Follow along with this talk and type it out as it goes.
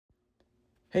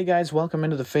Hey guys, welcome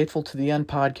into the Faithful to the End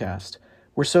podcast.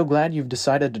 We're so glad you've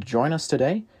decided to join us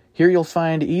today. Here you'll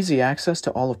find easy access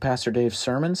to all of Pastor Dave's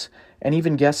sermons and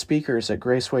even guest speakers at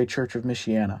Graceway Church of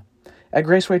Michiana. At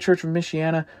Graceway Church of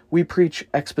Michiana, we preach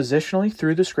expositionally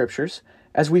through the Scriptures,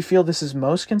 as we feel this is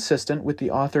most consistent with the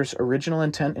author's original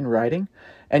intent in writing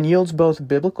and yields both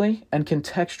biblically and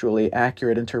contextually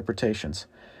accurate interpretations.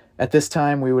 At this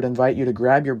time, we would invite you to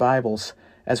grab your Bibles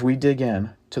as we dig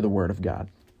in to the Word of God.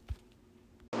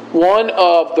 One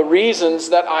of the reasons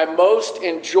that I most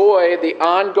enjoy the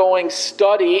ongoing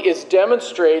study is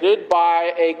demonstrated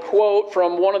by a quote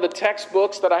from one of the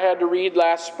textbooks that I had to read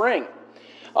last spring.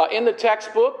 In the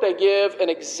textbook, they give an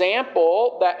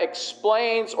example that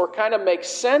explains or kind of makes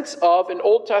sense of an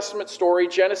Old Testament story,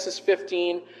 Genesis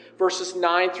 15, verses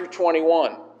 9 through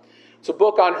 21. It's a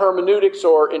book on hermeneutics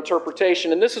or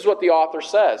interpretation, and this is what the author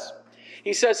says.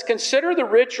 He says, consider the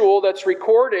ritual that's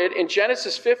recorded in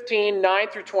Genesis 15, 9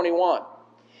 through 21.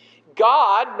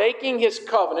 God making his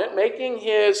covenant, making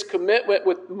his commitment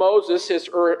with Moses,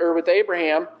 or with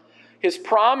Abraham, his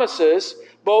promises,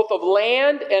 both of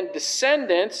land and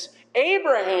descendants.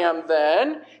 Abraham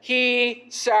then, he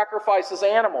sacrifices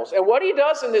animals. And what he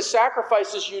does in this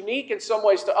sacrifice is unique in some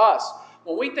ways to us.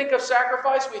 When we think of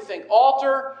sacrifice, we think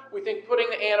altar, we think putting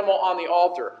the animal on the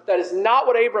altar. That is not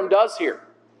what Abram does here.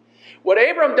 What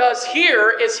Abram does here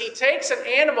is he takes an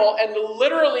animal and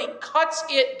literally cuts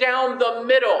it down the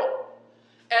middle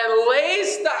and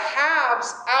lays the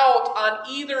halves out on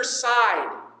either side.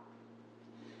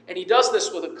 And he does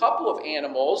this with a couple of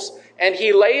animals, and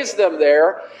he lays them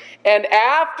there. And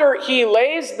after he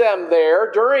lays them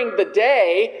there during the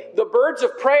day, the birds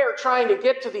of prey are trying to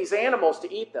get to these animals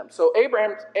to eat them. So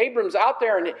Abram's out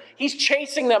there and he's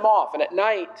chasing them off. And at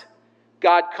night,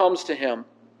 God comes to him.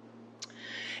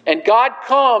 And God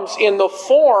comes in the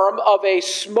form of a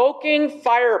smoking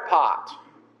fire pot.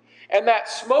 And that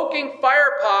smoking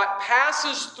fire pot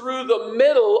passes through the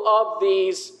middle of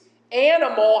these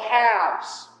animal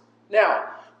halves. Now,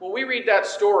 when we read that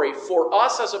story, for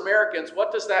us as Americans,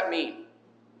 what does that mean?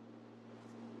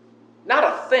 Not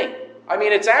a thing. I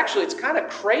mean, it's kind of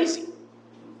crazy.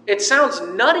 It sounds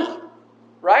nutty,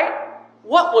 right?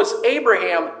 What was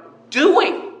Abraham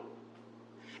doing?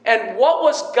 And what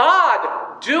was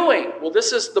God doing? Well,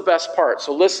 this is the best part,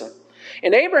 so listen.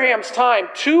 In Abraham's time,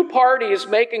 two parties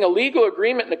making a legal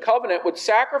agreement in a covenant would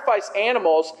sacrifice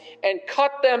animals and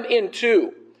cut them in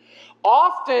two.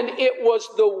 Often it was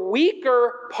the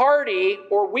weaker party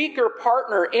or weaker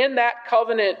partner in that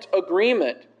covenant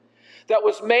agreement that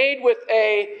was made with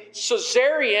a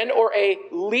suzerain or a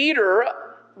leader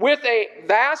with a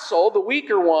vassal, the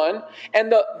weaker one,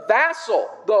 and the vassal,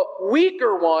 the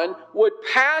weaker one, would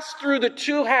pass through the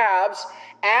two halves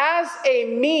as a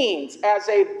means, as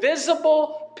a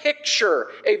visible picture,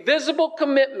 a visible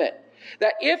commitment,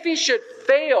 that if he should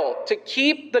fail to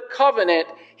keep the covenant,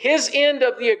 his end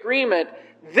of the agreement,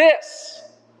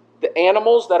 the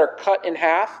animals that are cut in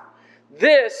half,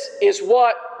 this is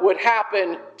what would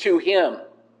happen to him.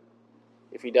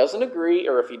 If he doesn't agree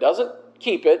or if he doesn't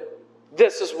keep it,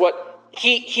 this is what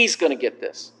he's going to get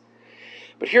this.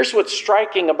 But here's what's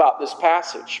striking about this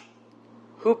passage.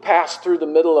 Who passed through the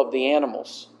middle of the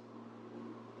animals?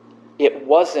 It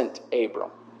wasn't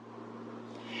Abram.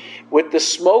 With the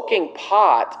smoking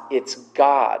pot, it's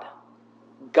God.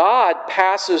 God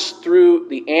passes through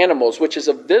the animals, which is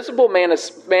a visible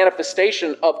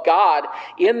manifestation of God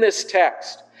in this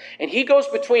text. And he goes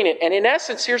between it. And in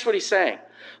essence, here's what he's saying.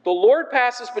 The Lord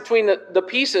passes between the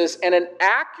pieces, and an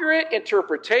accurate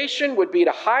interpretation would be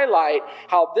to highlight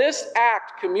how this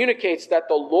act communicates that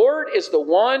the Lord is the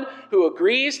one who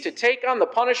agrees to take on the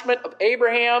punishment of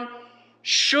Abraham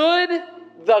should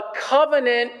the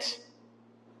covenant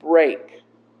break.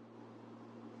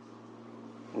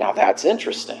 Now that's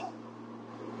interesting.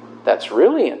 That's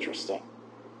really interesting.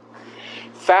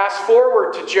 Fast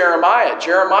forward to Jeremiah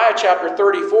chapter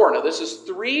 34. Now this is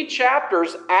 3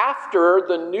 chapters after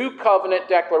the New Covenant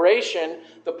declaration,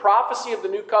 the prophecy of the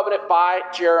New Covenant by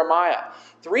Jeremiah.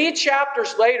 3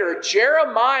 chapters later,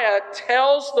 Jeremiah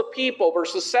tells the people,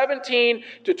 verses 17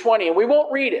 to 20, and we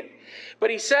won't read it,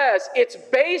 but he says it's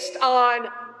based on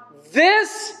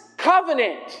this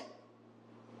covenant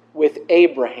with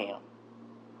Abraham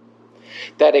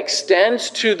that extends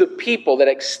to the people, that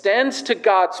extends to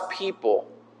God's people,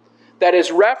 that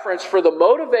is reference for the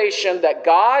motivation that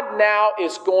God now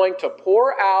is going to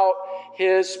pour out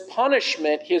his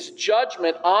punishment, his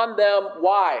judgment on them.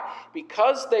 Why?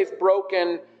 Because they've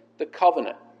broken the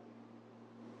covenant.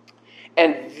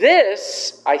 And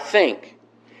this, I think,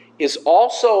 is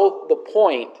also the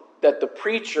point that the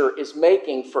preacher is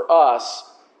making for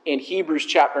us in Hebrews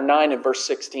chapter 9 and verse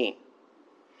 16.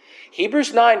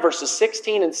 Hebrews 9 verses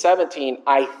 16 and 17,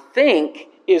 I think,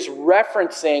 is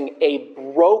referencing a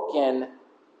broken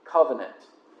covenant.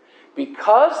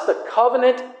 Because the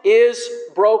covenant is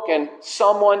broken,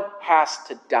 someone has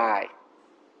to die.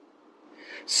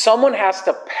 Someone has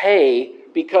to pay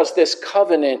because this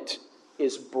covenant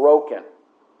is broken.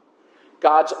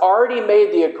 God's already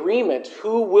made the agreement.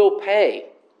 Who will pay?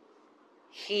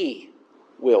 He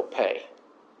will pay.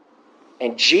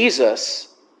 And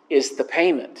Jesus is the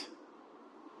payment.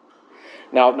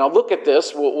 Now look at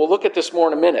this. We'll look at this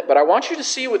more in a minute. But I want you to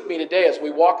see with me today as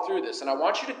we walk through this. And I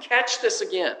want you to catch this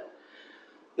again.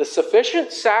 The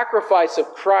sufficient sacrifice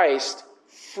of Christ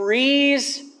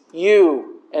frees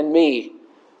you and me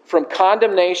from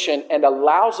condemnation and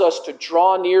allows us to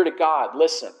draw near to God.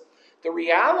 Listen, the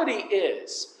reality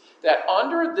is that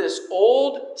under this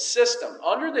old system,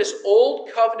 under this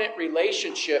old covenant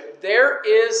relationship, there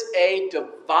is a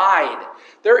divide.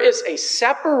 There is a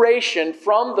separation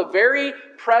from the very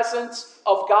presence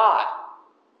of God.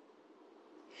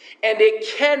 And it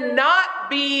cannot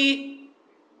be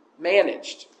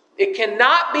managed. It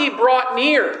cannot be brought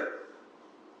near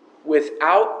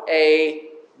without a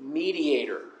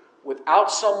mediator,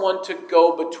 without someone to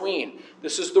go between.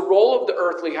 This is the role of the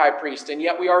earthly high priest, and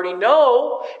yet we already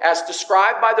know, as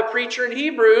described by the preacher in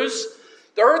Hebrews,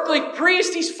 the earthly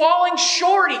priest, he's falling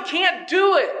short. He can't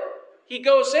do it. He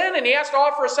goes in and he has to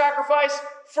offer a sacrifice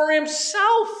for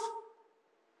himself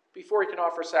before he can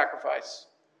offer a sacrifice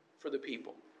for the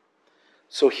people.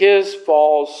 So his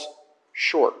falls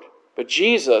short. But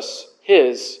Jesus,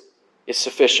 his is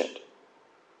sufficient.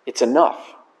 It's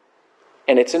enough.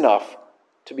 And it's enough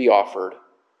to be offered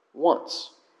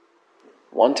once.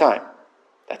 One time.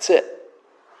 That's it.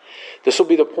 This will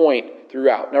be the point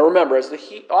throughout. Now remember, as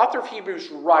the author of Hebrews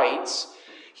writes,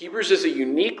 Hebrews is a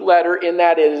unique letter in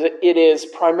that it is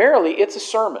primarily, it's a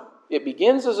sermon. It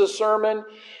begins as a sermon.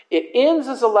 It ends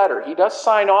as a letter. He does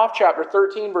sign off chapter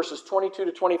 13, verses 22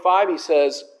 to 25. He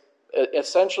says,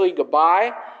 essentially,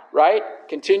 goodbye, right?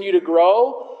 Continue to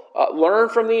grow. Learn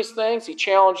from these things. He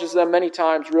challenges them many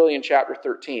times, really, in chapter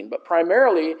 13. But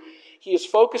primarily, he is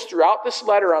focused throughout this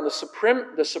letter on the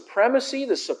supremacy,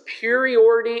 the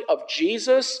superiority of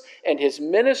Jesus and his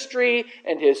ministry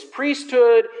and his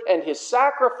priesthood and his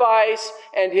sacrifice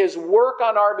and his work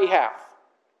on our behalf.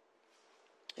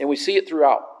 And we see it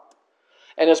throughout.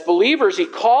 And as believers, he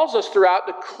calls us throughout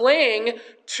to cling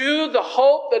to the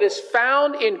hope that is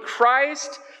found in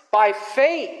Christ by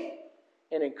faith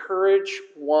and encourage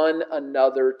one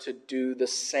another to do the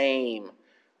same.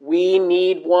 We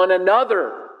need one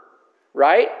another,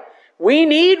 right? We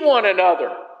need one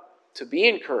another to be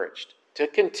encouraged, to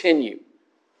continue,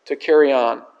 to carry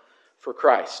on for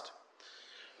Christ.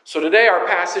 So today our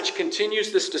passage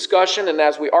continues this discussion, and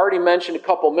as we already mentioned a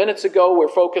couple minutes ago, we're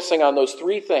focusing on those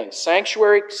three things: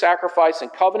 sanctuary, sacrifice,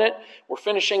 and covenant. We're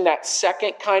finishing that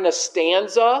second kind of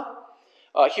stanza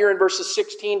here in verses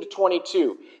 16 to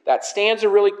 22. That stanza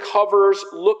really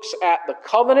looks at the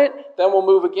covenant, then we'll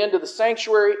move again to the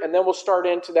sanctuary, and then we'll start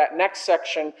into that next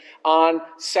section on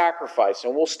sacrifice.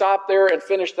 And we'll stop there and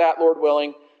finish that, Lord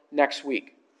willing, next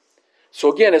week.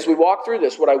 So again, as we walk through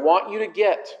this, what I want you to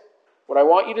get, what I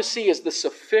want you to see is the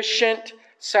sufficient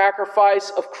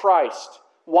sacrifice of Christ.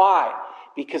 Why?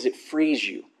 Because it frees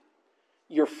you.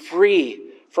 You're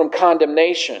free from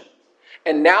condemnation.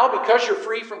 And now, because you're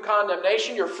free from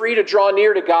condemnation, you're free to draw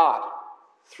near to God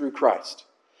through Christ.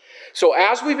 So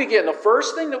as we begin, the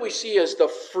first thing that we see is the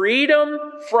freedom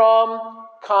from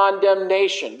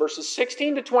condemnation. Verses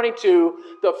 16 to 22,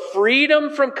 the freedom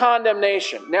from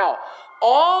condemnation. Now,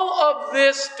 all of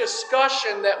this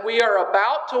discussion that we are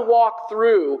about to walk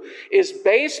through is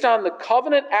based on the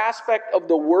covenant aspect of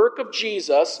the work of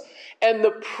Jesus, and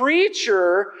the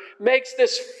preacher makes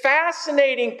this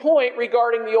fascinating point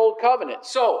regarding the old covenant.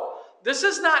 So, this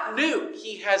is not new.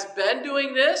 He has been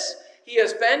doing this. He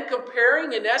has been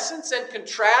comparing, in essence, and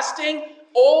contrasting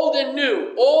old and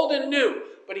new, old and new.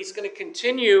 But he's going to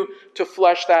continue to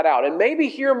flesh that out, and maybe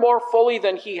here more fully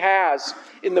than he has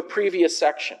in the previous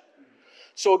section.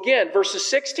 So again, verses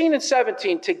 16 and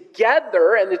 17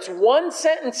 together, and it's one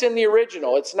sentence in the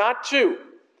original. It's not two.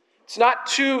 It's not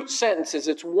two sentences.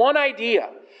 It's one idea.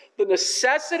 The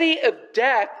necessity of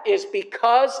death is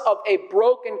because of a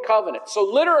broken covenant. So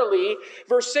literally,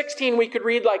 verse 16 we could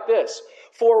read like this: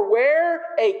 for where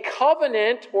a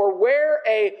covenant or where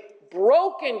a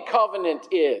broken covenant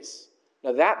is.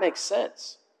 Now that makes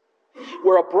sense.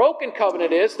 Where a broken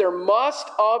covenant is, there must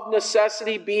of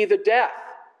necessity be the death.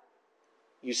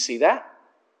 You see that?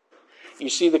 You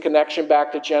see the connection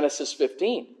back to Genesis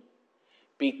 15.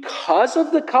 because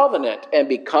of the covenant and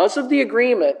because of the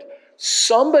agreement,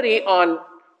 somebody on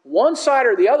one side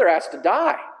or the other has to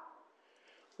die.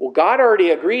 Well, God already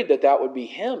agreed that that would be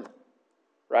him,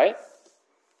 right?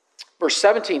 Verse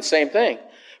 17, same thing.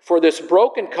 For this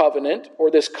broken covenant,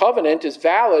 or this covenant, is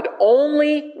valid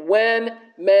only when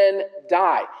men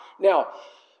die. Now,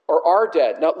 or are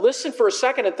dead. Now, listen for a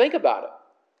second and think about it.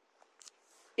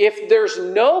 If there's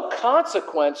no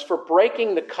consequence for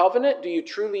breaking the covenant, do you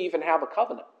truly even have a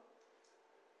covenant?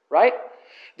 Right?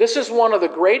 This is one of the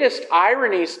greatest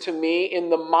ironies to me in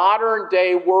the modern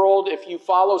day world. If you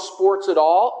follow sports at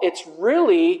all, it's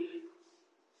really,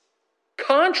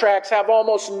 contracts have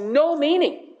almost no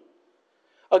meaning.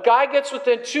 A guy gets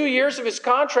within 2 years of his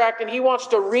contract and he wants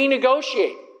to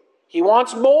renegotiate. He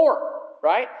wants more,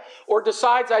 right? Or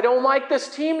decides, I don't like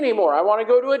this team anymore. I want to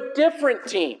go to a different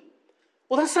team.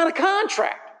 Well, that's not a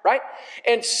contract, right?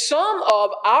 And some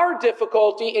of our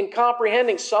difficulty in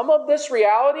comprehending some of this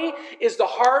reality is the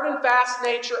hard and fast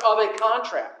nature of a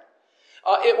contract.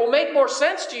 It will make more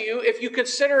sense to you if you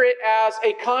consider it as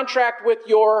a contract with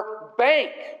your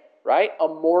bank, right? A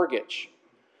mortgage.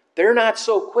 They're not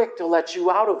so quick to let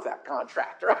you out of that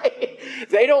contract, right?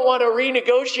 They don't want to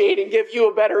renegotiate and give you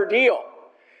a better deal.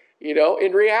 You know,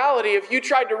 in reality, if you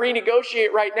tried to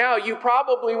renegotiate right now, you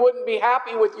probably wouldn't be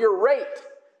happy with your rate,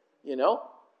 you know,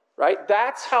 right?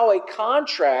 That's how a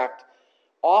contract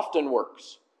often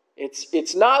works.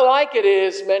 It's not like it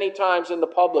is many times in the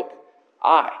public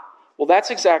eye. Well,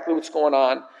 that's exactly what's going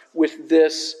on with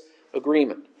this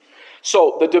agreement.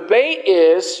 So the debate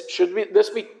is,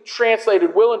 this be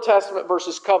translated will and testament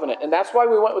versus covenant? And that's why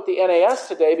we went with the NAS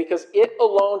today, because it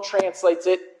alone translates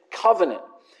it covenant.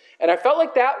 And I felt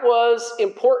like that was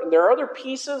important. There are other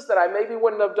pieces that I maybe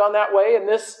wouldn't have done that way in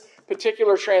this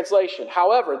particular translation.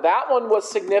 However, that one was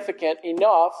significant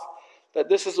enough that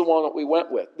this is the one that we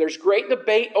went with. There's great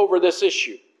debate over this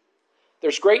issue.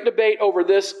 There's great debate over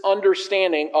this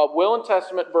understanding of will and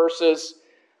testament versus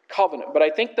covenant. But I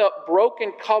think the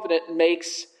broken covenant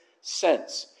makes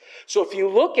sense. So if you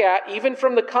look at, even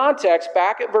from the context,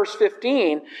 back at verse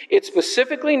 15, it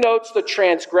specifically notes the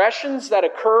transgressions that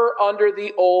occur under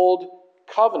the old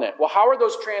covenant. Well, how are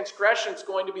those transgressions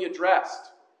going to be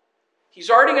addressed? He's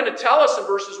already going to tell us in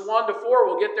verses 1 to 4,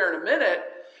 we'll get there in a minute,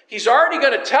 he's already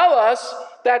going to tell us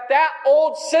that that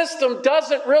old system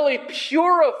doesn't really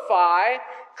purify,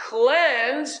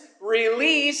 cleanse,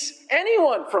 release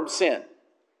anyone from sin.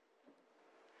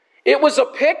 It was a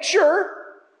picture,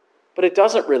 but it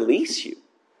doesn't release you.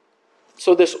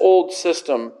 So this old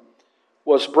system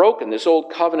was broken. This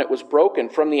old covenant was broken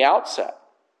from the outset.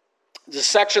 The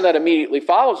section that immediately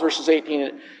follows, verses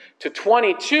 18 to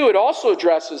 22, it also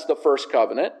addresses the first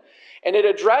covenant. And it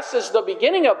addresses the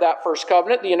beginning of that first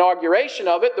covenant, the inauguration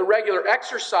of it, the regular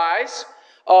exercise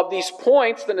of these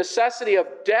points, the necessity of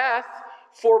death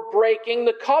for breaking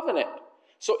the covenant.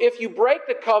 So if you break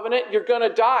the covenant, you're going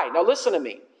to die. Now listen to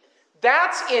me.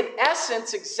 That's in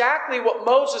essence exactly what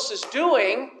Moses is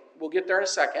doing. We'll get there in a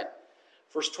second.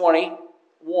 Verse 21,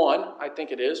 I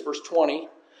think it is, verse 20,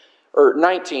 or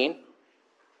 19.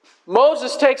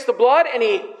 Moses takes the blood and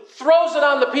he throws it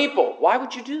on the people. Why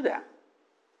would you do that?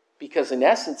 Because in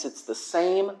essence, it's the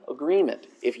same agreement.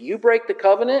 If you break the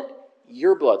covenant,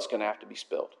 your blood's going to have to be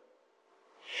spilled.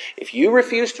 If you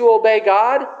refuse to obey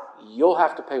God, you'll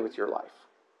have to pay with your life.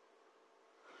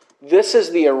 This is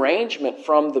the arrangement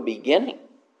from the beginning.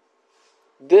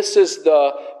 This is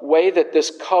the way that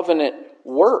this covenant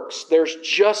works. There's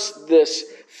just this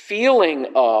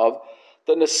feeling of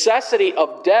the necessity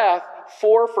of death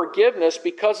for forgiveness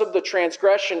because of the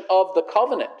transgression of the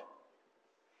covenant.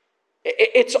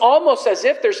 It's almost as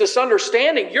if there's this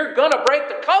understanding, you're going to break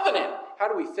the covenant. How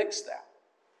do we fix that?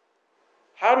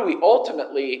 How do we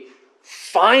ultimately,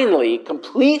 finally,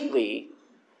 completely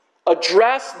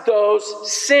address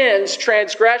those sins,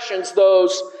 transgressions,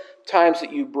 those times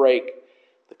that you break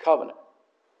the covenant?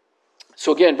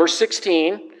 So again, verse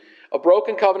 16, a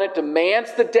broken covenant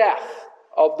demands the death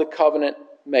of the covenant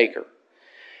maker.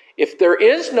 If there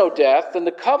is no death, then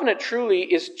the covenant truly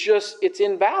is it's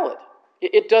invalid.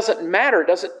 It doesn't matter. It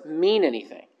doesn't mean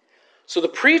anything. So the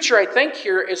preacher, I think,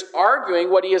 here is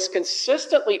arguing what he has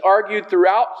consistently argued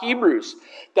throughout Hebrews,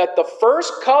 that the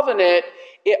first covenant,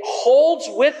 it holds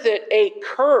with it a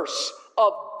curse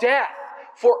of death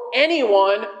for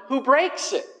anyone who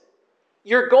breaks it.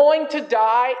 You're going to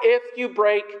die if you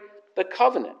break the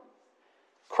covenant.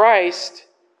 Christ,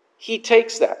 he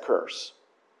takes that curse.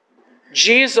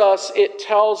 Jesus, it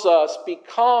tells us,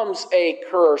 becomes a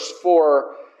curse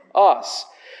for us.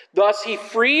 Thus, he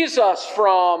frees us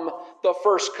from the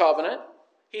first covenant.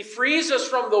 He frees us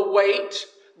from the weight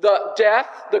the death,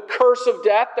 the curse of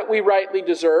death that we rightly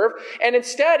deserve. And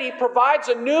instead, he provides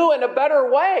a new and a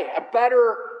better way, a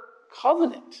better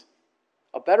covenant,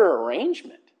 a better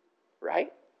arrangement,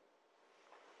 right?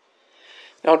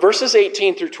 Now, in verses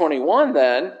 18 through 21,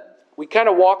 then, we kind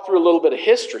of walk through a little bit of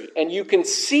history. And you can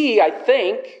see, I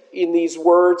think, in these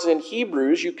words in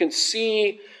Hebrews, you can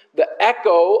see the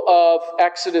echo of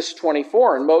Exodus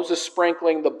 24, and Moses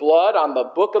sprinkling the blood on the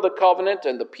book of the covenant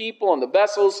and the people and the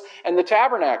vessels and the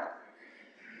tabernacle.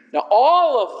 Now,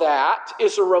 all of that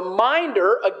is a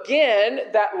reminder, again,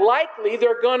 that likely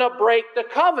they're going to break the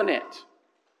covenant.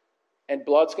 And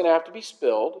blood's going to have to be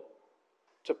spilled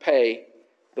to pay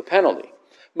the penalty.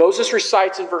 Moses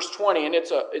recites in verse 20, and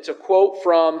it's a quote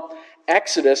from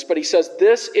Exodus, but he says,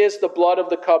 "This is the blood of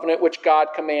the covenant which God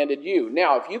commanded you."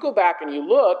 Now, if you go back and you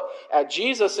look at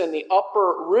Jesus in the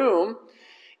upper room,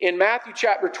 in Matthew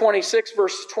chapter 26,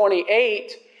 verse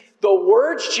 28, the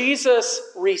words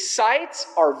Jesus recites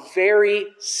are very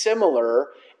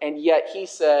similar, and yet he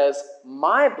says,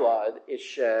 "My blood is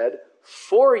shed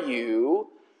for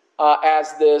you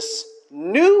as this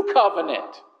new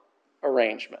covenant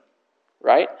arrangement."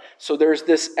 Right? So there's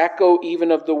this echo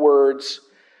even of the words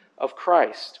of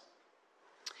Christ.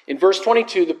 In verse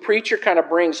 22, the preacher kind of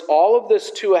brings all of this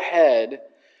to a head,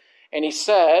 and he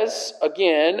says,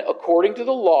 again, according to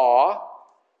the law,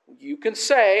 you can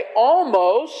say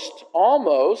almost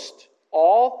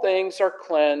all things are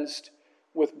cleansed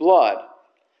with blood,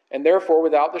 and therefore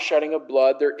without the shedding of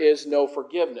blood there is no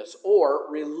forgiveness or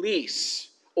release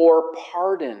or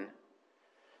pardon.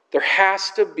 There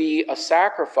has to be a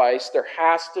sacrifice. There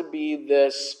has to be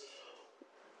this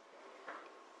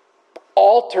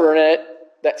alternate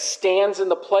that stands in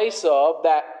the place of,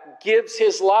 that gives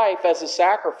his life as a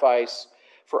sacrifice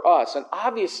for us. And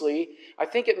obviously, I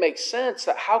think it makes sense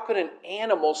that how could an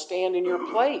animal stand in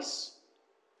your place?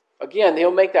 Again,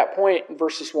 he'll make that point in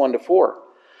verses 1 to 4.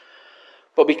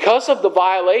 But because of the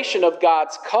violation of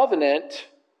God's covenant,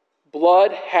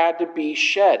 blood had to be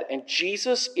shed. And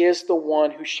Jesus is the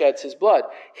one who sheds his blood.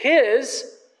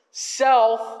 His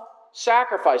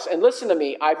self-sacrifice. And listen to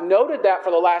me, I've noted that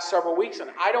for the last several weeks,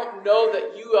 and I don't know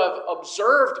that you have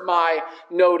observed my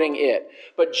noting it.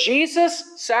 But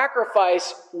Jesus'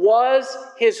 sacrifice was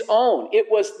his own.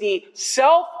 It was the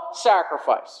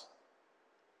self-sacrifice.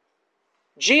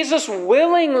 Jesus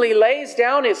willingly lays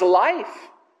down his life.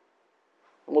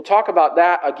 And we'll talk about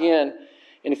that again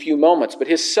in a few moments. But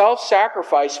his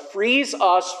self-sacrifice frees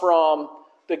us from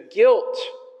the guilt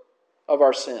of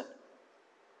our sin.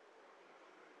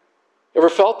 Ever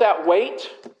felt that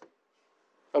weight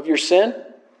of your sin?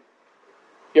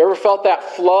 You ever felt that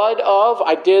flood of,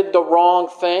 I did the wrong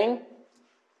thing?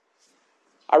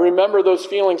 I remember those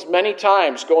feelings many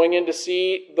times going in to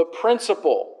see the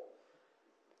principal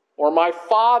or my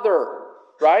father,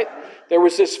 right? There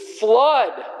was this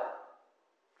flood.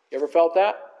 You ever felt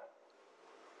that?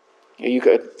 You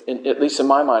could, at least in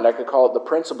my mind, I could call it the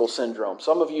principal syndrome.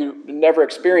 Some of you never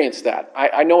experienced that.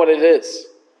 I know what it is,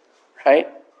 right?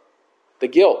 The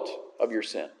guilt of your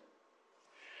sin,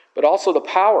 but also the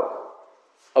power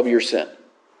of your sin.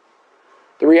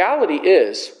 The reality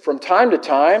is, from time to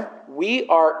time, we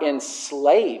are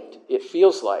enslaved, it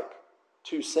feels like,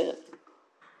 to sin.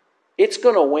 It's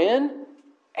going to win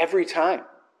every time.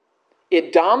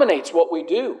 It dominates what we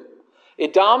do.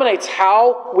 It dominates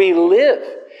how we live.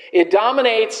 It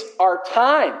dominates our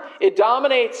time. It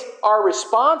dominates our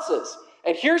responses.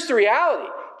 And here's the reality.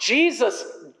 Jesus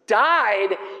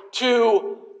died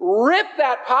to rip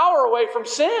that power away from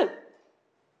sin.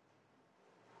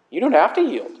 You don't have to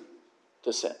yield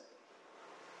to sin.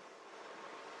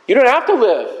 You don't have to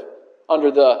live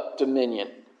under the dominion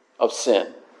of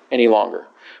sin any longer.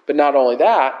 But not only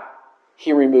that,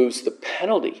 he removes the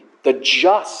penalty, the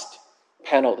just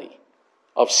penalty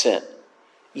of sin.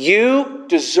 You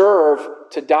deserve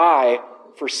to die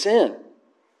for sin.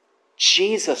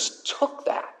 Jesus took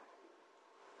that.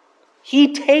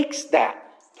 He takes that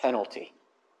penalty.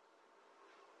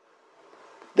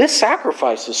 This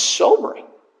sacrifice is sobering,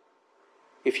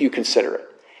 if you consider it.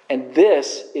 And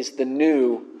this is the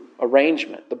new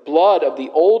arrangement. The blood of the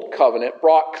old covenant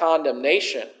brought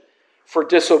condemnation for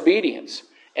disobedience.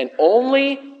 And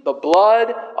only the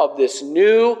blood of this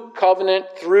new covenant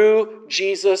through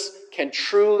Jesus can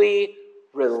truly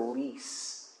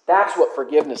release. That's what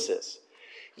forgiveness is.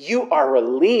 You are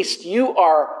released. You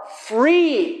are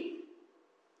free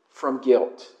from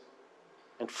guilt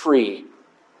and free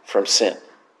from sin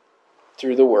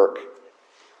through the work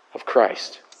of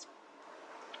Christ.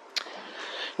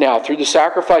 Now, through the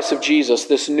sacrifice of Jesus,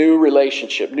 this new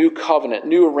relationship, new covenant,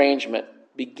 new arrangement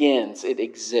begins. It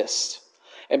exists.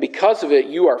 And because of it,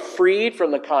 you are freed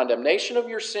from the condemnation of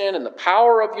your sin and the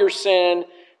power of your sin,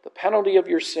 the penalty of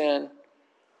your sin.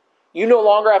 You no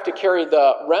longer have to carry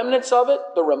the remnants of it,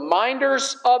 the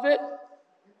reminders of it,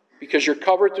 because you're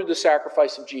covered through the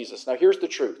sacrifice of Jesus. Now here's the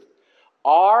truth.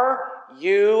 Are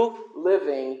you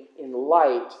living in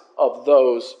light of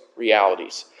those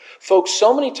realities? Folks,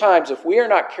 so many times if we are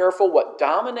not careful, what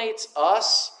dominates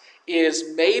us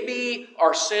is maybe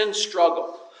our sin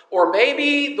struggle. Or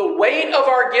maybe the weight of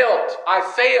our guilt. I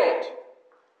failed.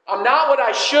 I'm not what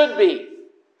I should be.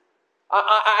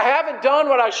 I haven't done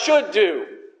what I should do.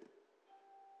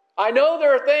 I know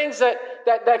there are things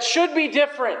that should be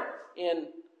different in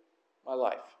my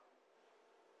life.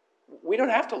 We don't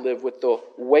have to live with the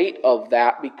weight of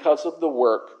that because of the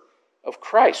work of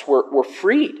Christ. We're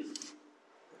freed.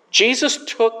 Jesus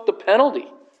took the penalty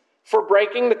for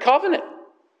breaking the covenant.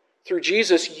 Through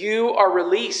Jesus, you are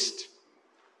released.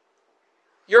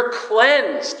 You're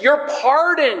cleansed. You're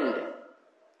pardoned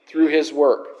through his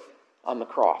work on the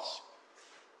cross.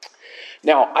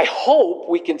 Now, I hope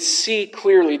we can see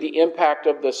clearly the impact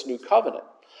of this new covenant.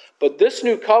 But this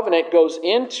new covenant goes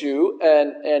into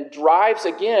and drives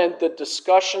again the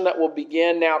discussion that will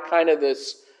begin now, kind of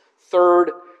this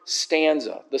third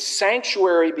stanza. The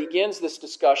sanctuary begins this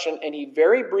discussion, and he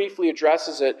very briefly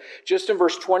addresses it just in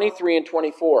verse 23 and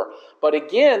 24. But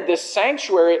again, this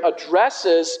sanctuary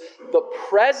addresses the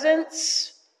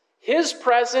presence, his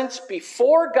presence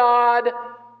before God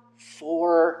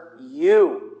for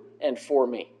you and for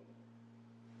me.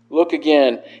 Look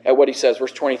again at what he says,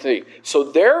 verse 23.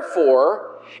 So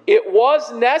therefore, it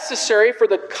was necessary for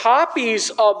the copies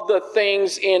of the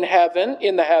things in heaven,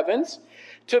 in the heavens,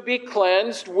 to be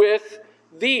cleansed with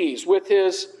these, with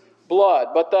his blood.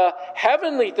 But the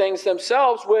heavenly things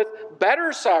themselves with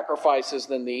better sacrifices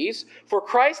than these. For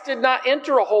Christ did not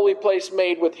enter a holy place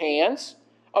made with hands,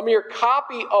 a mere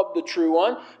copy of the true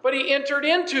one, but he entered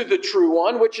into the true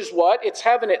one, which is what? It's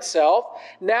heaven itself,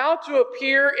 now to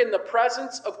appear in the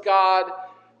presence of God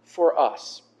for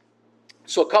us.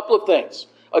 So a couple of things.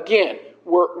 Again,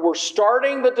 we're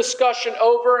starting the discussion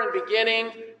over and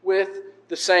beginning with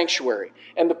the sanctuary.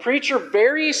 And the preacher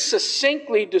very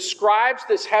succinctly describes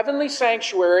this heavenly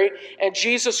sanctuary and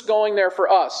Jesus going there for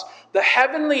us. The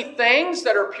heavenly things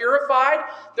that are purified,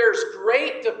 there's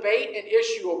great debate and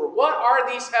issue over what are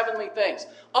these heavenly things.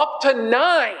 Up to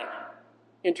 9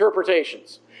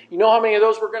 interpretations. You know how many of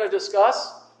those we're going to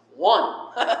discuss? 1.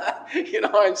 You know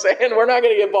what I'm saying? We're not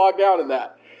going to get bogged down in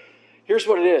that. Here's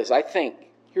what it is, I think.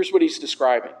 Here's what he's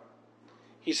describing.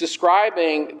 He's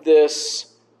describing this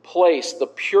place, the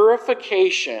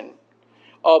purification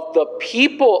of the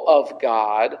people of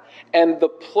God, and the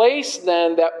place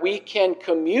then that we can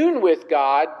commune with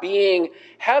God being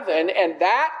heaven, and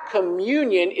that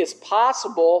communion is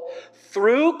possible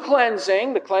through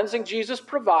cleansing, the cleansing Jesus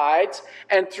provides,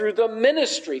 and through the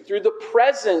ministry, through the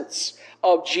presence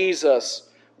of Jesus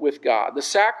with God. The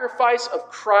sacrifice of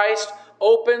Christ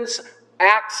opens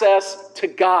access to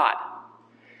God.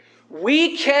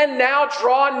 We can now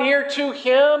draw near to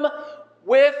him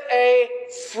with a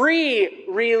free,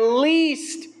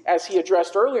 released, as he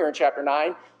addressed earlier in chapter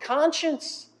 9,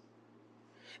 conscience.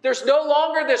 There's no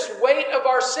longer this weight of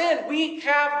our sin. We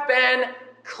have been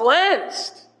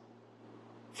cleansed,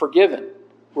 forgiven.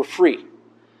 We're free.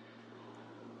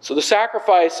 So the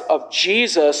sacrifice of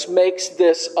Jesus makes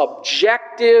this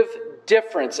objective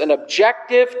difference, an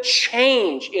objective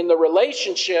change in the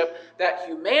relationship that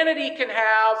humanity can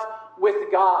have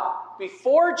with God.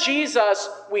 Before Jesus,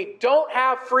 we don't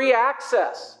have free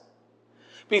access.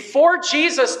 Before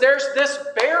Jesus, there's this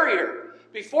barrier.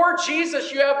 Before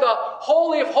Jesus, you have the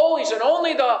Holy of Holies, and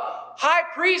only the high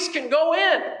priest can go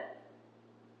in.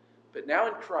 But now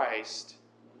in Christ,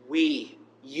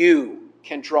 you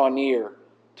can draw near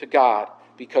to God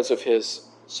because of his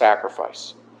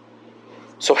sacrifice.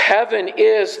 So heaven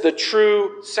is the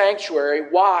true sanctuary.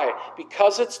 Why?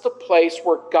 Because it's the place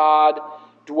where God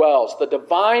dwells. The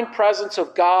divine presence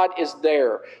of God is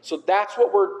there. So that's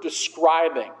what we're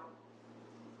describing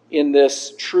in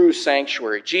this true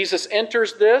sanctuary. Jesus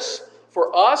enters this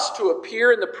for us to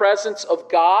appear in the presence of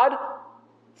God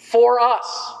for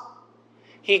us.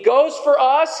 He goes for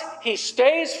us. He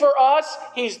stays for us.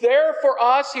 He's there for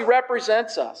us. He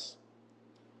represents us.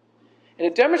 And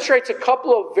it demonstrates a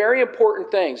couple of very important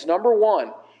things. Number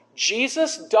one,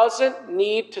 Jesus doesn't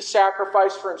need to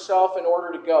sacrifice for himself in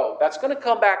order to go. That's going to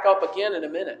come back up again in a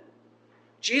minute.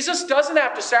 Jesus doesn't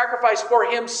have to sacrifice for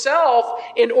himself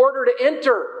in order to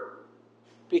enter,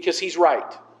 because he's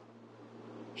right.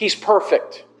 He's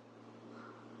perfect.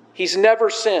 He's never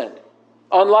sinned.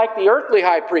 Unlike the earthly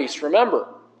high priest, remember.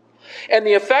 And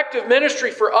the effective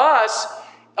ministry for us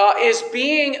is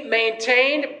being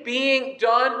maintained, being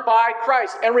done by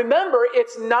Christ. And remember,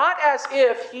 it's not as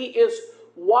if he is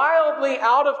wildly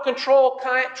out of control,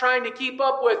 trying to keep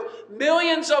up with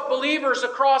millions of believers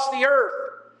across the earth.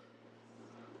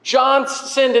 John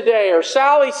sinned today, or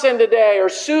Sally sinned today, or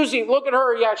Susie, look at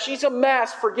her, yeah, she's a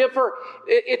mess, forgive her.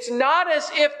 It's not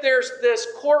as if there's this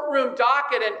courtroom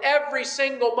docket and every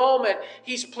single moment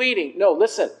he's pleading. No,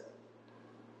 listen.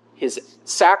 His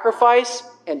sacrifice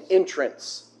and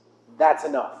entrance, that's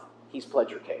enough. He's pled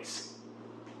your case.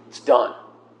 It's done.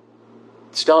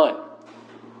 It's done.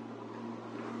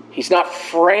 He's not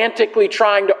frantically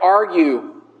trying to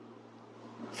argue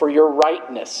for your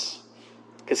rightness,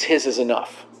 because his is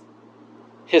enough.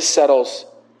 His settles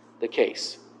the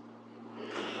case.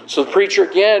 So the preacher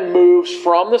again moves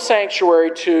from the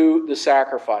sanctuary to the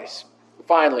sacrifice.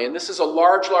 Finally, and this is a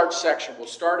large section. We'll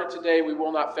start it today. We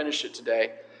will not finish it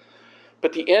today.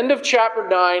 But the end of chapter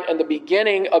 9 and the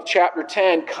beginning of chapter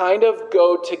 10 kind of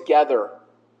go together.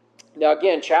 Now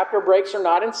again, chapter breaks are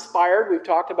not inspired. We've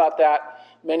talked about that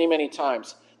many, many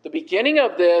times. The beginning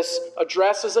of this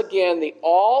addresses again the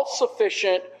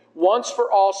all-sufficient,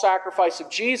 once-for-all sacrifice of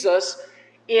Jesus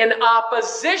in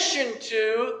opposition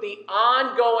to the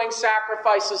ongoing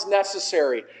sacrifices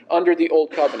necessary under the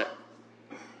Old Covenant.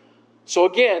 So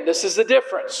again, this is the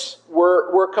difference.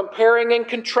 We're comparing and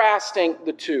contrasting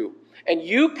the two. And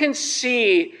you can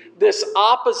see this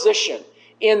opposition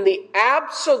in the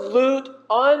absolute,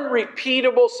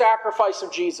 unrepeatable sacrifice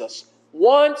of Jesus.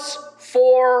 Once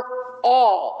for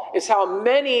all is how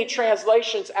many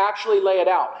translations actually lay it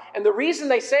out. And the reason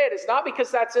they say it is not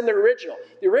because that's in the original.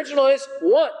 The original is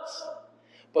once.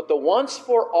 But the once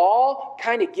for all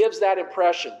kind of gives that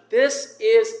impression. This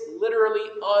is literally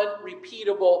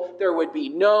unrepeatable. There would be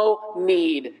no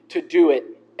need to do it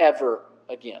ever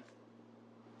again.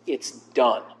 It's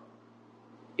done.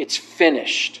 It's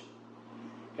finished.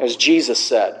 As Jesus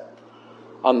said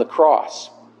on the cross.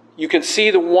 You can see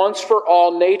the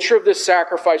once-for-all nature of this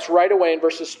sacrifice right away in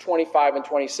verses 25 and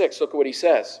 26. Look at what he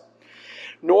says.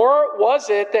 Nor was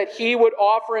it that he would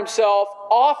offer himself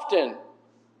often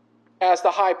as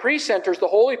the high priest enters the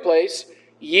holy place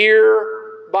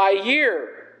year by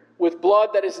year with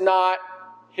blood that is not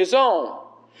his own.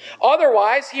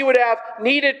 Otherwise, he would have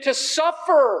needed to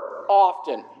suffer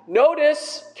often.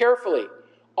 Notice carefully,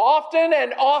 often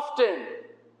and often.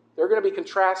 They're going to be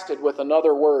contrasted with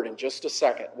another word in just a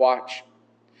second. Watch.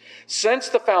 Since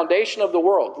the foundation of the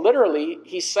world. Literally,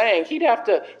 he's saying he'd have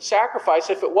to sacrifice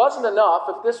if it wasn't enough,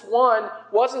 if this one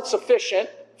wasn't sufficient,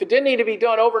 if it didn't need to be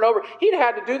done over and over. He'd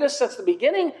had to do this since the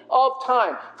beginning of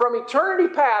time. From eternity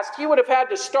past, he would have had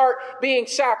to start being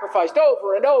sacrificed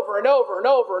over and over and over and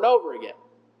over and over again.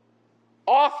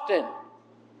 Often.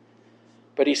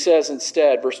 But he says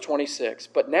instead, verse 26,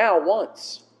 but now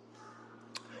once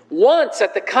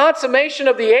at the consummation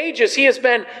of the ages, he has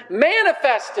been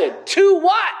manifested to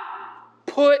what?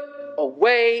 Put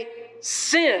away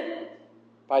sin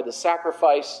by the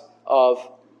sacrifice of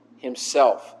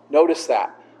himself. Notice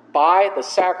that. By the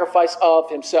sacrifice of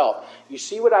himself. You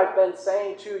see what I've been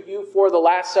saying to you for the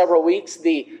last several weeks?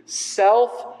 The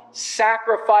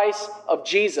self-sacrifice of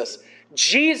Jesus.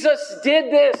 Jesus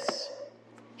did this.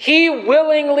 He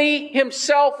willingly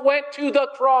himself went to the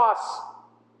cross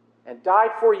and died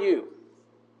for you,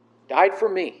 died for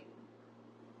me.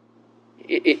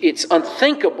 It's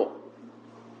unthinkable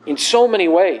in so many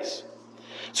ways.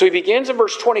 So he begins in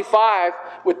verse 25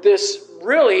 with this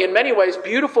really, in many ways,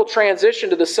 beautiful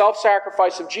transition to the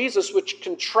self-sacrifice of Jesus, which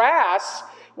contrasts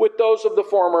with those of the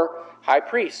former high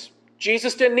priests.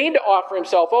 Jesus didn't need to offer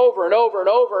himself over and over and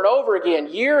over and over again,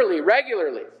 yearly,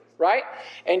 regularly, right?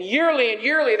 And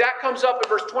yearly, that comes up in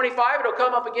verse 25. It'll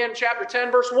come up again in chapter 10,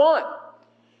 verse 1.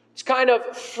 It's kind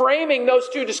of framing those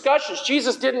two discussions.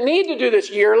 Jesus didn't need to do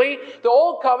this yearly. The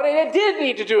Old Covenant, it did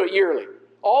need to do it yearly,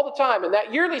 all the time. And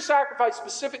that yearly sacrifice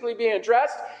specifically being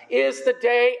addressed is the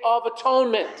Day of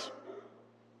Atonement.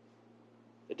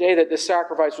 The day that this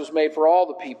sacrifice was made for all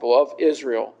the people of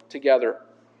Israel together.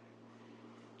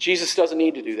 Jesus doesn't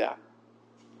need to do that.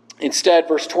 Instead,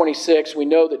 verse 26, we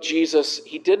know that Jesus,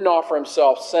 he didn't offer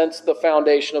himself since the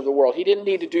foundation of the world. He didn't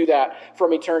need to do that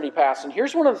from eternity past. And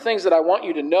here's one of the things that I want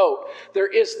you to note. There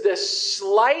is this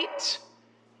slight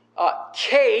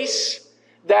case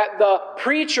that the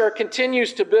preacher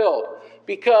continues to build.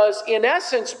 Because in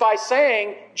essence, by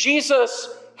saying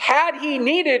Jesus, had he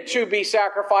needed to be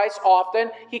sacrificed often,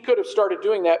 he could have started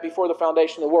doing that before the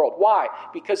foundation of the world. Why?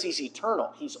 Because he's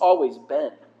eternal. He's always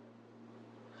been.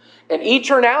 And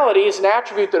eternality is an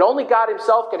attribute that only God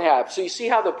himself can have. So you see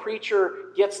how the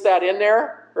preacher gets that in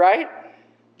there, right?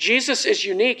 Jesus is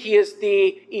unique. He is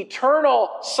the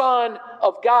eternal Son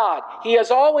of God. He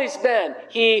has always been.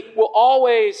 He will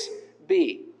always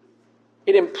be.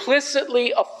 It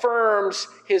implicitly affirms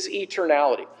his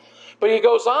eternality. But he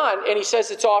goes on and he says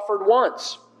it's offered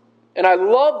once. And I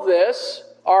love this.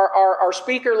 Our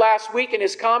speaker last week in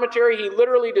his commentary, he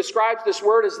literally describes this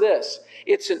word as this.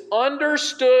 It's an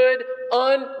understood,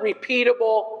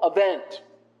 unrepeatable event.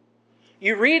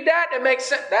 You read that, it makes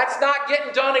sense. That's not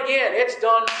getting done again. It's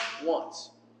done once.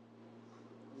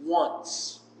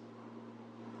 Once.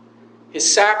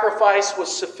 His sacrifice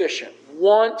was sufficient.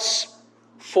 Once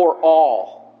for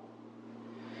all.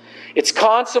 It's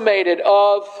consummation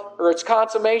of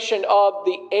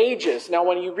the ages. Now,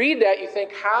 when you read that, you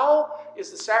think, how is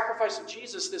the sacrifice of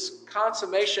Jesus this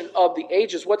consummation of the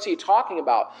ages? What's he talking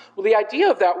about? Well, the idea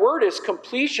of that word is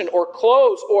completion or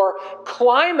close or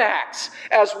climax,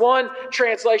 as one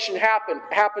translation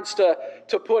happens to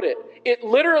put it. It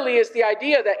literally is the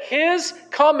idea that his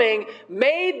coming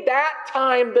made that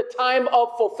time the time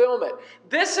of fulfillment.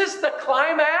 This is the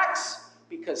climax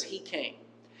because he came.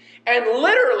 And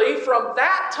literally, from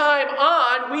that time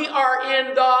on, we are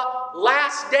in the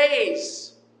last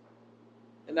days.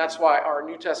 And that's why our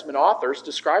New Testament authors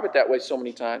describe it that way so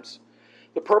many times.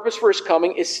 The purpose for his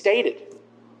coming is stated.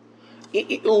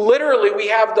 Literally, we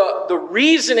have the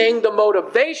reasoning, the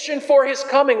motivation for his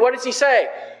coming. What does he say?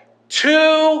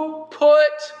 To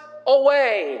put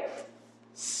away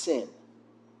sin.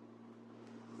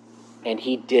 And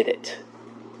he did it.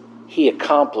 He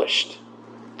accomplished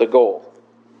the goal.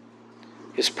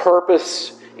 His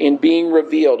purpose in being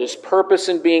revealed, his purpose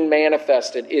in being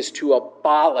manifested is to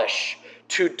abolish,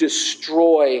 to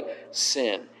destroy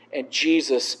sin. And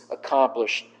Jesus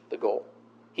accomplished the goal.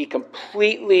 He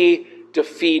completely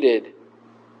defeated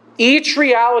each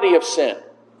reality of sin.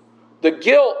 The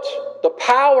guilt, the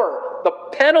power, the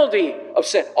penalty of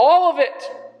sin, all of it.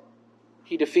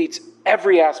 He defeats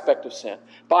every aspect of sin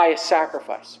by his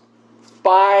sacrifice,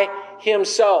 by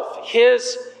himself,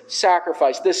 his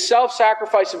sacrifice. This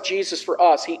self-sacrifice of Jesus for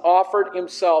us, he offered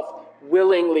himself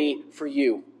willingly for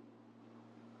you.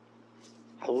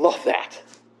 I love that.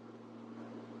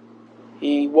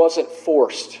 He wasn't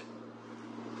forced.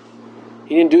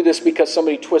 He didn't do this because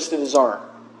somebody twisted his arm.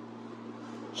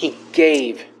 He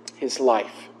gave his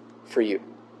life for you.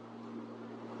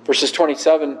 Verses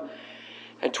 27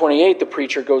 and 28, the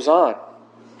preacher goes on.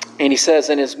 And he says,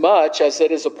 inasmuch as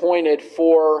it is appointed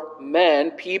for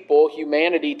men, people,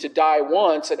 humanity to die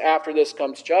once, and after this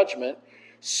comes judgment,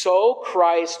 so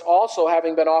Christ also,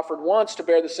 having been offered once to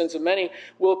bear the sins of many,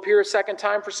 will appear a second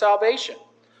time for salvation,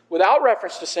 without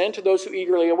reference to sin, to those who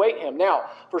eagerly await him. Now,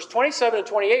 verse 27 and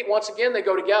 28, once again, they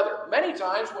go together. Many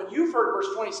times when you've heard verse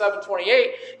 27 and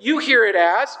 28, you hear it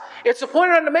as, it's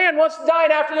appointed unto man once to die,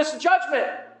 and after this the judgment.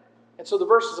 And so the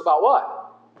verse is about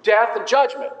what? Death and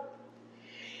judgment.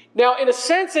 Now, in a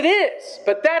sense it is,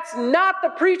 but that's not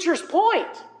the preacher's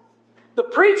point. The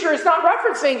preacher is not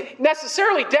referencing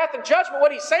necessarily death and judgment.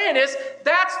 What he's saying is,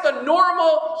 that's the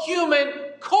normal human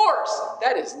course.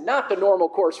 That is not the normal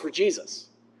course for Jesus,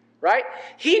 right?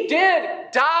 He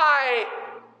did die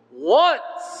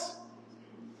once,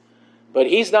 but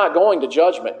he's not going to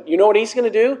judgment. You know what he's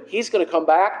going to do? He's going to come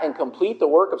back and complete the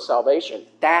work of salvation.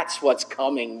 That's what's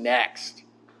coming next.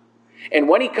 And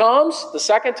when he comes the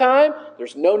second time,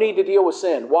 there's no need to deal with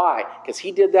sin. Why? Because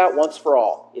he did that once for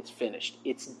all. It's finished.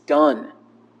 It's done.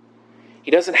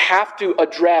 He doesn't have to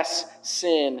address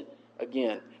sin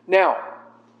again. Now,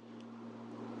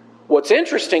 what's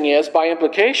interesting is, by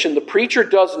implication, the preacher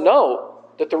does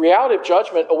note that the reality of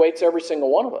judgment awaits every single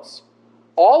one of us.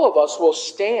 All of us will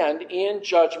stand in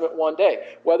judgment one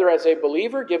day, whether as a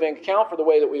believer giving account for the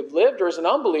way that we've lived, or as an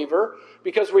unbeliever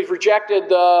because we've rejected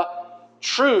the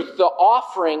truth, the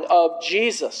offering of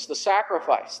Jesus, the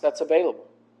sacrifice that's available.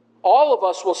 All of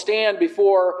us will stand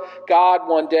before God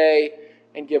one day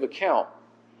and give account.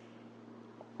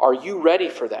 Are you ready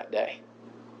for that day?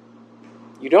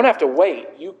 You don't have to wait.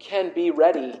 You can be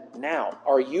ready now.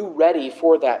 Are you ready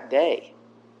for that day?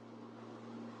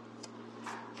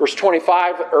 Verse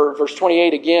 25 or verse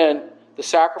 28 again, the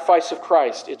sacrifice of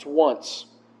Christ, it's once.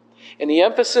 And the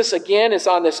emphasis again is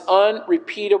on this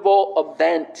unrepeatable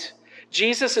event.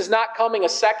 Jesus is not coming a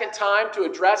second time to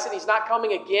address it. He's not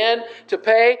coming again to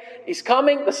pay. He's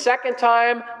coming the second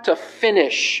time to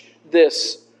finish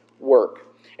this work.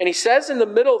 And he says in the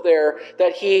middle there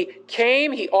that he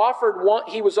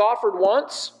was offered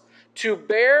once to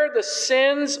bear the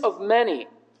sins of many.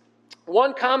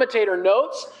 One commentator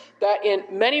notes that in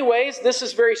many ways this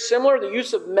is very similar. The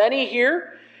use of many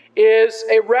here is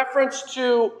a reference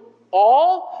to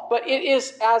all, but it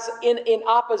is as in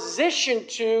opposition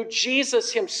to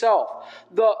Jesus himself.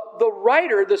 The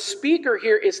writer, the speaker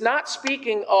here, is not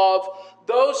speaking of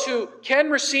those who can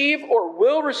receive or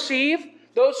will receive,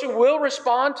 those who will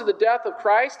respond to the death of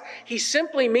Christ. He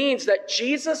simply means that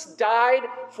Jesus died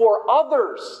for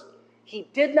others. He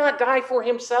did not die for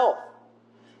himself.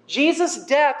 Jesus'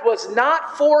 death was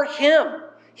not for him.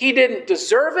 He didn't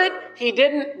deserve it. He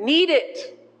didn't need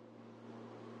it.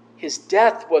 His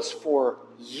death was for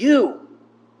you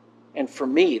and for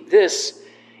me. This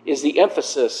is the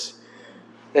emphasis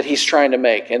that he's trying to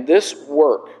make. And this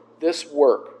work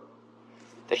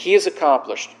that he has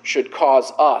accomplished should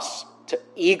cause us to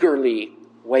eagerly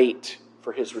wait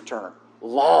for his return,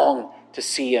 long to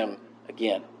see him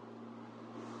again.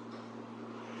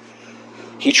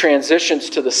 He transitions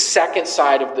to the second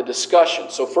side of the discussion.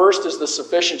 So first is the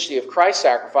sufficiency of Christ's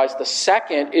sacrifice. The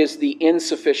second is the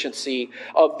insufficiency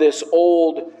of this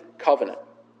old covenant.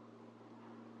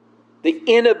 The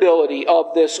inability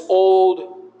of this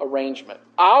old arrangement.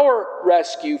 Our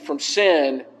rescue from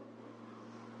sin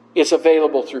is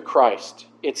available through Christ.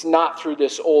 It's not through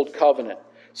this old covenant.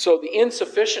 So the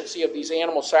insufficiency of these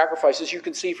animal sacrifices, you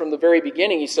can see from the very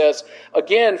beginning, he says,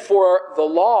 again, for the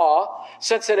law,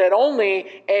 since it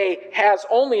has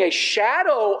only a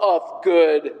shadow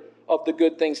of the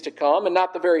good things to come, and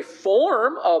not the very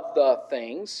form of the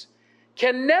things,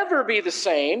 can never be the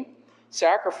same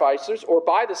sacrifices, or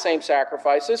by the same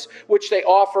sacrifices, which they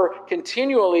offer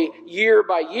continually year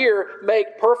by year,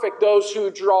 make perfect those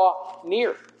who draw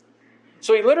near.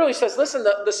 So he literally says, listen,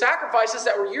 the sacrifices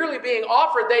that were yearly being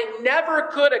offered, they never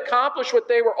could accomplish what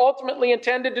they were ultimately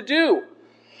intended to do.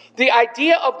 The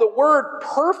idea of the word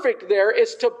perfect there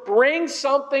is to bring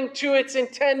something to its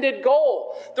intended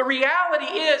goal. The reality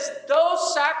is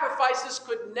those sacrifices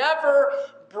could never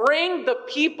bring the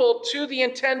people to the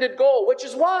intended goal, which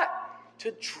is what?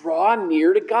 To draw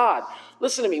near to God.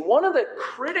 Listen to me. One of the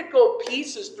critical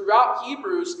pieces throughout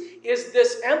Hebrews is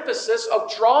this emphasis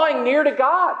of drawing near to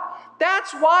God.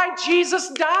 That's why Jesus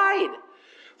died.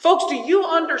 Folks, do you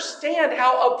understand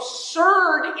how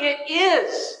absurd it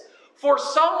is for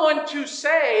someone to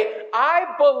say,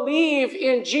 I believe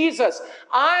in Jesus.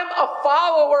 I'm a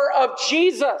follower of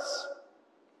Jesus.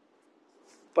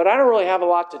 But I don't really have a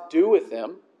lot to do with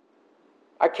him.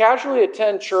 I casually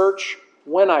attend church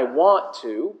when I want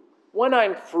to, when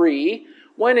I'm free,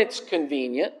 when it's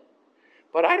convenient.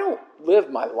 But I don't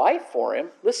live my life for him.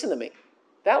 Listen to me.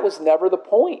 That was never the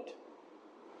point.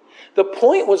 The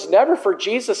point was never for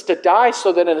Jesus to die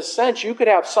so that in a sense you could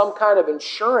have some kind of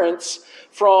insurance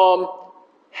from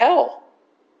hell.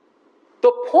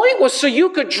 The point was so you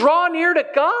could draw near to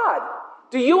God.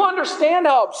 Do you understand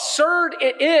how absurd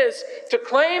it is to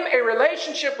claim a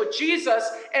relationship with Jesus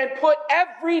and put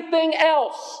everything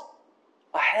else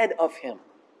ahead of him?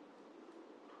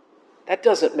 That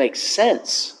doesn't make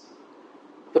sense.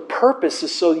 The purpose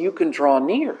is so you can draw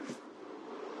near.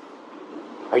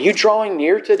 Are you drawing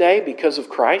near today because of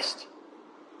Christ?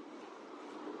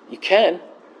 You can.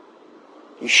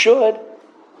 You should.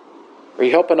 Are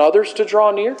you helping others to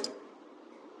draw near?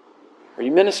 Are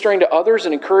you ministering to others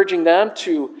and encouraging them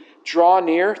to draw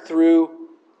near through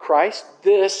Christ?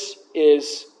 This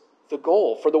is the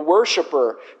goal for the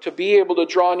worshiper to be able to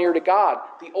draw near to God.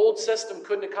 The old system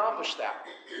couldn't accomplish that.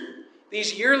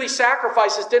 These yearly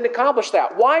sacrifices didn't accomplish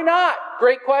that. Why not?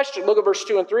 Great question. Look at verse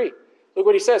 2 and 3. Look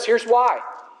what he says. Here's why.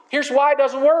 Here's why it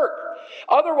doesn't work.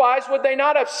 Otherwise, would they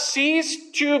not have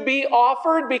ceased to be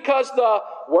offered because the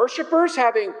worshipers,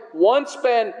 having once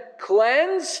been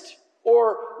cleansed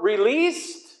or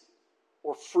released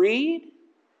or freed,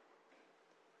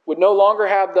 would no longer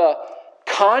have the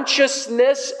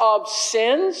consciousness of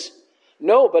sins?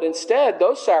 No, but instead,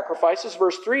 those sacrifices,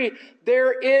 verse 3,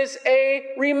 there is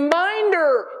a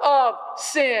reminder of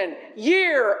sin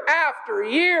year after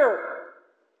year.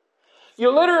 You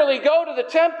literally go to the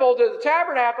temple, to the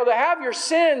tabernacle, to have your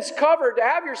sins covered, to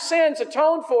have your sins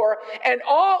atoned for, and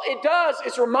all it does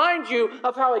is remind you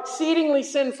of how exceedingly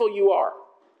sinful you are.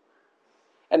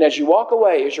 And as you walk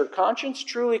away, is your conscience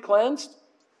truly cleansed?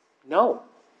 No.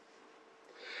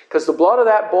 Because the blood of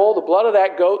that bull, the blood of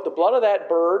that goat, the blood of that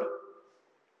bird,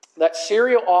 that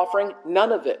cereal offering,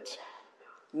 none of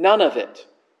it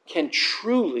can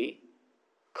truly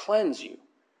cleanse you.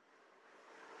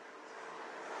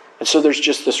 And so there's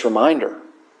just this reminder.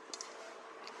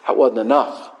 That wasn't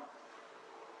enough.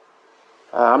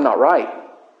 I'm not right.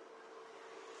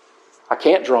 I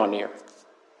can't draw near.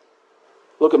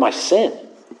 Look at my sin.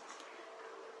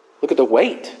 Look at the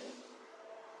weight.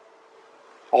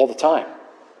 All the time.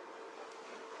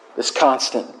 This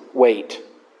constant weight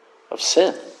of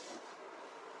sin.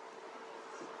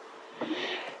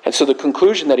 And so the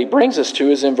conclusion that he brings us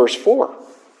to is in verse 4.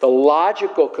 The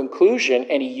logical conclusion,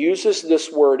 and he uses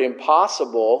this word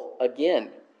impossible again.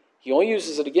 He only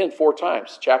uses it again 4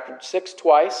 times. Chapter 6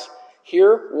 twice,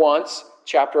 here once,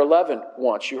 chapter 11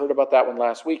 once. You heard about that one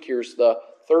last week. Here's the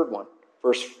third one,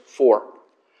 verse 4.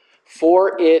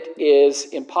 For it is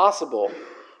impossible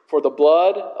for the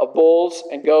blood of bulls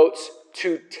and goats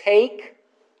to take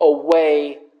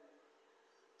away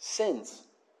sins.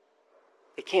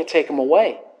 It can't take them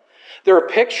away. They're a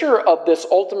picture of this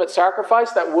ultimate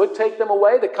sacrifice that would take them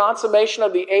away, the consummation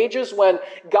of the ages when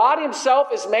God himself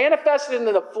is manifested in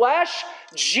the flesh.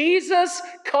 Jesus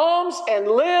comes and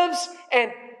lives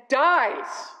and dies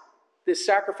this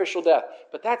sacrificial death.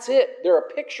 But that's it. They're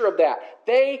a picture of that.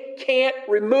 They can't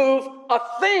remove a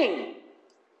thing.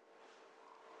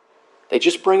 They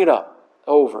just bring it up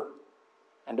over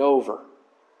and over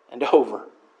and over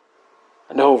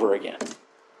and over again.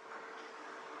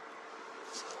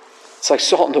 It's like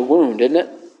salt in the wound, isn't it?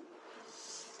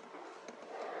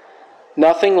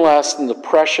 Nothing less than the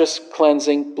precious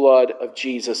cleansing blood of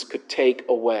Jesus could take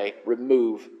away,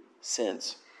 remove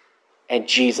sins. And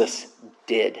Jesus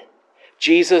did.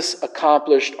 Jesus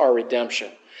accomplished our redemption.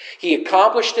 He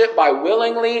accomplished it by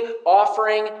willingly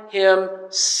offering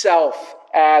himself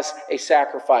as a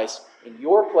sacrifice in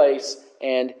your place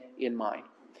and in mine.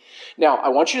 Now, I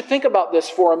want you to think about this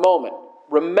for a moment.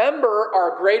 Remember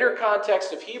our greater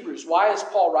context of Hebrews. Why is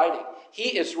Paul writing?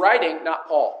 He is writing, not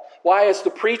Paul. Why is the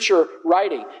preacher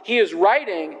writing? He is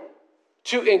writing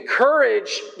to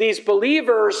encourage these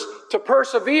believers to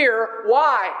persevere.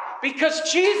 Why?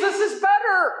 Because Jesus is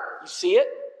better. You see it?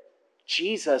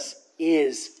 Jesus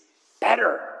is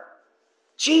better.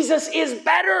 Jesus is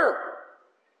better.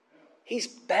 He's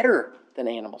better than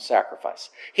animal sacrifice.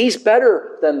 He's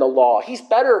better than the law. He's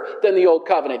better than the old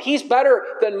covenant. He's better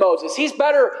than Moses. He's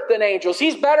better than angels.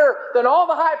 He's better than all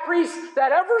the high priests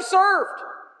that ever served.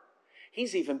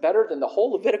 He's even better than the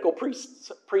whole Levitical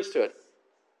priesthood.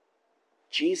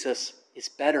 Jesus is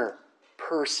better.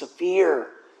 Persevere.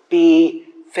 Be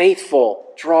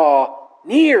faithful. Draw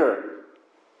near.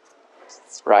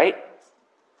 Right?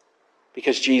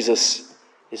 Because Jesus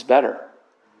is better.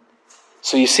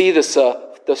 So you see this,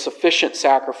 the sufficient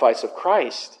sacrifice of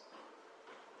Christ.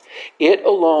 It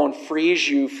alone frees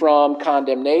you from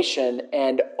condemnation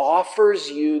and offers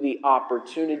you the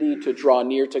opportunity to draw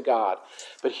near to God.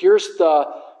 But here's the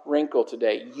wrinkle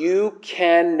today. You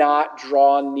cannot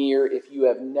draw near if you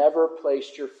have never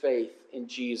placed your faith in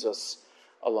Jesus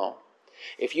alone.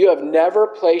 If you have never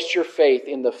placed your faith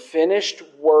in the finished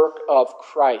work of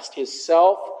Christ, his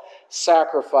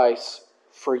self-sacrifice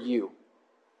for you,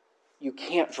 you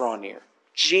can't draw near.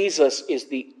 Jesus is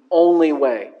the only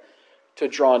way to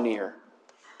draw near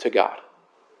to God.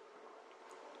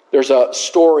 There's a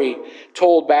story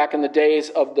told back in the days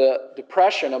of the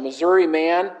Depression. A Missouri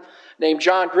man named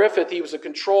John Griffith, he was a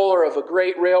controller of a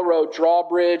great railroad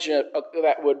drawbridge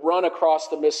that would run across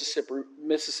the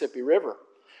Mississippi River.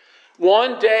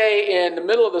 One day in the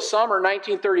middle of the summer,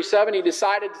 1937, he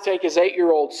decided to take his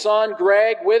 8-year-old son,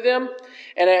 Greg, with him.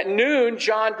 And at noon,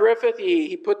 John Griffith,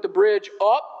 he put the bridge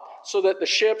up so that the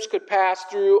ships could pass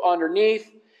through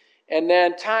underneath. And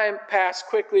then time passed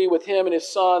quickly with him and his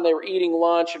son. They were eating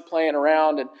lunch and playing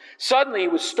around. And suddenly he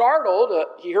was startled.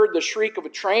 He heard the shriek of a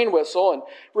train whistle and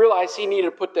realized he needed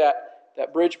to put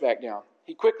that bridge back down.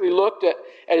 He quickly looked at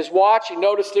his watch. He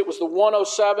noticed it was the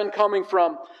 107 coming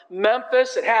from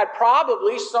Memphis. It had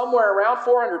probably somewhere around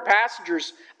 400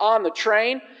 passengers on the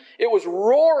train. It was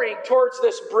roaring towards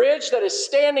this bridge that is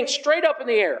standing straight up in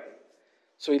the air.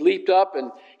 So he leaped up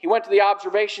and he went to the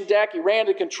observation deck. He ran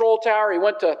to the control tower. He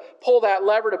went to pull that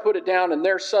lever to put it down, and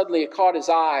there suddenly it caught his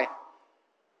eye.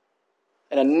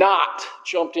 And a knot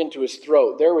jumped into his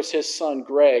throat. There was his son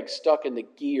Greg stuck in the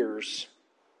gears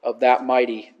of that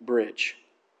mighty bridge.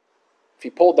 If he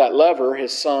pulled that lever,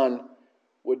 his son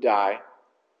would die.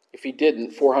 If he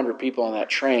didn't, 400 people on that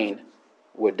train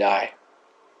would die.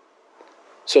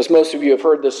 So as most of you have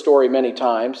heard this story many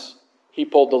times, he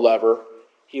pulled the lever.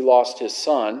 He lost his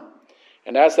son.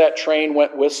 And as that train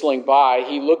went whistling by,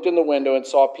 he looked in the windows and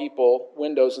saw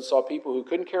people who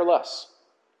couldn't care less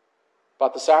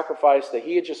about the sacrifice that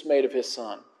he had just made of his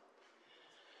son.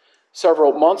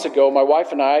 Several months ago, my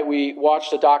wife and I, we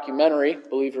watched a documentary,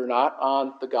 believe it or not,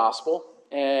 on the gospel.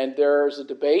 And there's a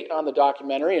debate on the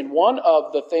documentary. And one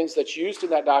of the things that's used in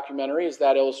that documentary is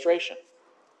that illustration.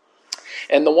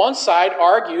 And the one side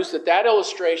argues that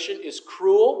illustration is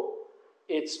cruel.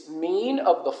 It's mean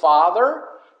of the father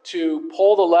to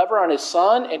pull the lever on his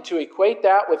son, and to equate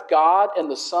that with God and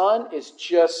the Son is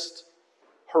just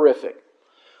horrific.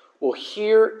 Well,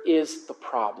 here is the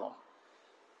problem.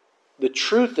 The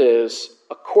truth is,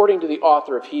 according to the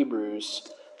author of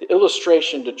Hebrews, the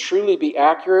illustration to truly be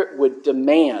accurate would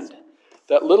demand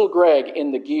that little Greg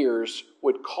in the gears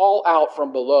would call out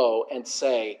from below and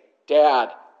say,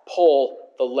 "Dad, pull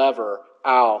the lever,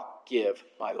 I'll give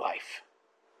my life."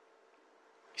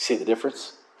 You see the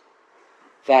difference?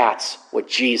 That's what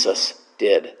Jesus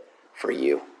did for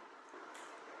you.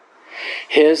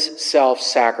 His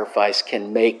self-sacrifice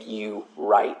can make you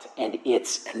right, and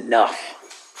it's enough.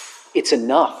 It's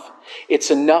enough.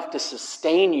 It's enough to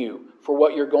sustain you for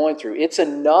what you're going through. It's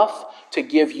enough to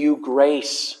give you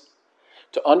grace,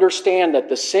 to understand that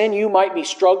the sin you might be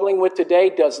struggling with today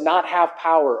does not have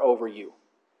power over you.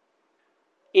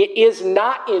 It is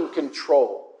not in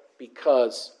control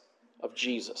because of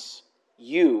Jesus.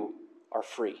 You are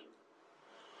free.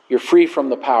 You're free from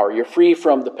the power. You're free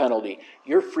from the penalty.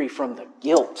 You're free from the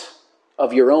guilt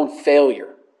of your own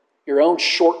failure, your own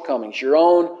shortcomings, your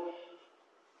own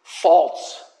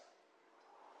faults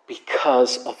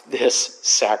because of this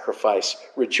sacrifice.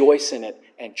 Rejoice in it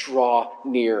and draw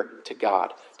near to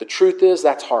God. The truth is,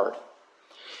 that's hard.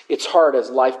 It's hard as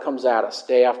life comes at us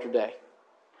day after day.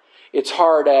 It's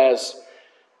hard as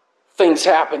things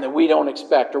happen that we don't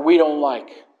expect or we don't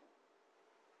like.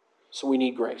 So we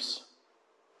need grace.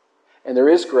 And there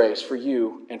is grace for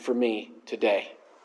you and for me today.